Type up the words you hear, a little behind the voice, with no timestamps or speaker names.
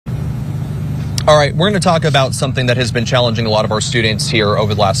All right, we're going to talk about something that has been challenging a lot of our students here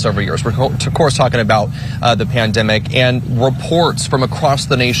over the last several years. We're, of course, talking about the pandemic, and reports from across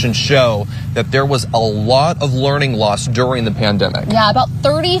the nation show that there was a lot of learning loss during the pandemic. Yeah, about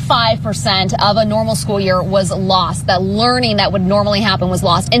 35% of a normal school year was lost. That learning that would normally happen was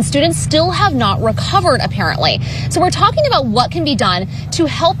lost, and students still have not recovered, apparently. So we're talking about what can be done to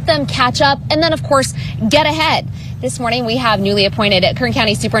help them catch up and then, of course, get ahead. This morning, we have newly appointed Kern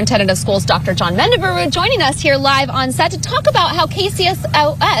County Superintendent of Schools, Dr. Mendiburu, joining us here live on set to talk about how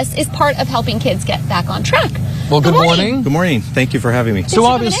KCSOS is part of helping kids get back on track. Well, good morning. Good morning. Thank you for having me. So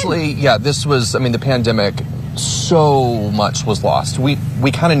obviously, yeah, this was, I mean, the pandemic, so much was lost. We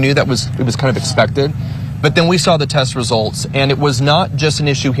kind of knew that it was kind of expected, but then we saw the test results, and it was not just an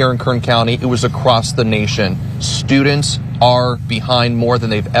issue here in Kern County, it was across the nation. Students are behind more than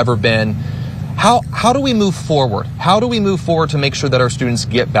they've ever been. How do we move forward? How do we move forward to make sure that our students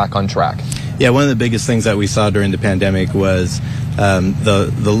get back on track? Yeah, one of the biggest things that we saw during the pandemic was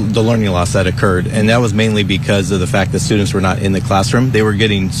the learning loss that occurred, and that was mainly because of the fact that students were not in the classroom. They were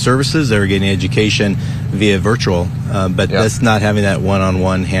getting services, they were getting education via virtual, but that's not having that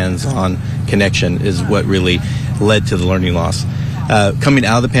one-on-one, hands-on connection is what really led to the learning loss. Coming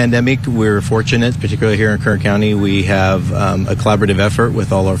out of the pandemic, we're fortunate, particularly here in Kern County, we have a collaborative effort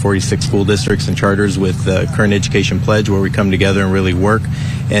with all our 46 school districts and charters with the Kern Education Pledge, where we come together and really work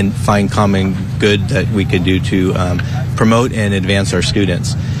and find common good that we could do to promote and advance our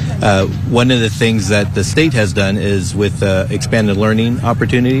students. One of the things that the state has done is with expanded learning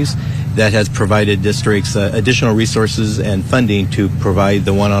opportunities that has provided districts additional resources and funding to provide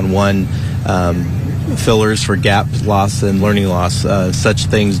the one-on-one fillers for gap loss and learning loss, such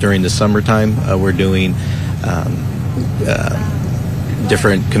things during the summertime. We're doing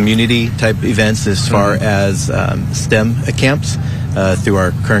different community type events as far as STEM camps through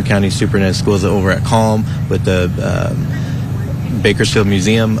our Kern County Superintendent Schools over at Calm with the Bakersfield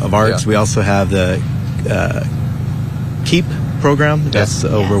Museum of Arts. We also have the KEEP program that's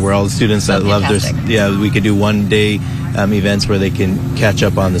over where all the students that love their, we could do one-day events where they can catch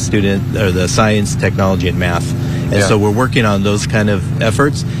up on the student or the science, technology, and math. And so we're working on those kind of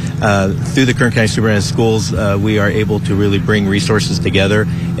efforts. Through the Kern County Superintendent Schools, we are able to really bring resources together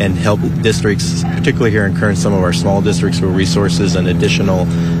and help districts, particularly here in Kern, some of our small districts with resources and additional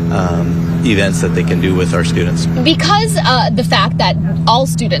events that they can do with our students. Because the fact that all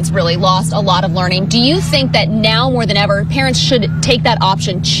students really lost a lot of learning, do you think that now more than ever, parents should take that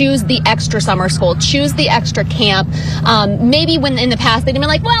option, choose the extra summer school, choose the extra camp? Maybe when in the past they'd been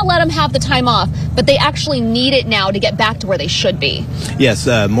like, well, let them have the time off, but they actually need it now to get back to where they should be. Yes,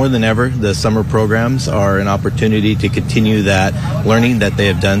 more than ever, the summer programs are an opportunity to continue that learning that they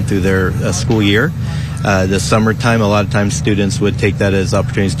have done through their school year. The summertime, a lot of times students would take that as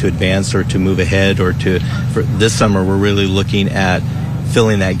opportunities to advance or to move ahead, or for this summer, we're really looking at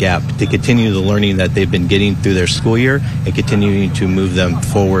filling that gap to continue the learning that they've been getting through their school year and continuing to move them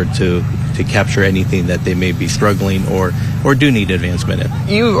forward to capture anything that they may be struggling or do need advancement in.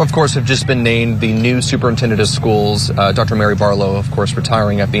 You, of course, have just been named the new superintendent of schools, Dr. Mary Barlow, of course,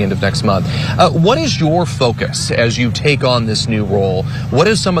 retiring at the end of next month. What is your focus as you take on this new role? What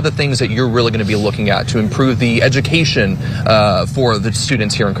is some of the things that you're really going to be looking at to improve the education for the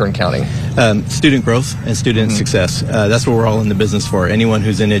students here in Kern County? Student growth and student success. That's what we're all in the business for. Anyone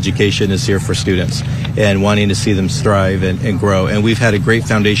who's in education is here for students and wanting to see them strive and grow. And we've had a great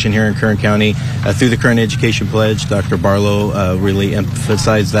foundation here in Kern County. Through the Kern Education Pledge, Dr. Barlow really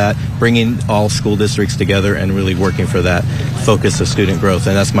emphasized that, bringing all school districts together and really working for that focus of student growth.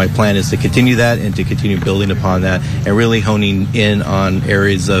 And that's my plan, is to continue that and to continue building upon that and really honing in on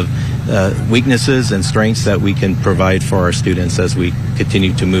areas of weaknesses and strengths that we can provide for our students as we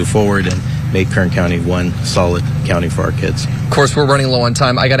continue to move forward and make Kern County one solid county for our kids. Of course, we're running low on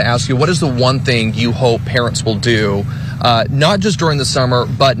time. I got to ask you, what is the one thing you hope parents will do, not just during the summer,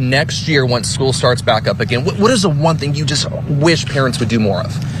 but next year once school starts back up again? What is the one thing you just wish parents would do more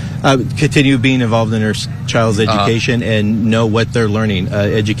of? Continue being involved in their child's education and know what they're learning.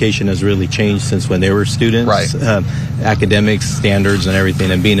 Education has really changed since when they were students. Academics, standards, and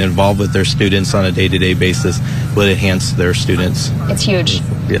everything, and being involved with their students on a day-to-day basis will enhance their students. It's huge.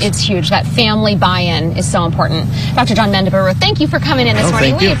 It's huge. That family buy-in is so important. Dr. Mendiburu, thank you for coming in this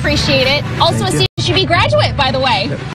morning. We appreciate it. Also, a CSUB graduate, by the way.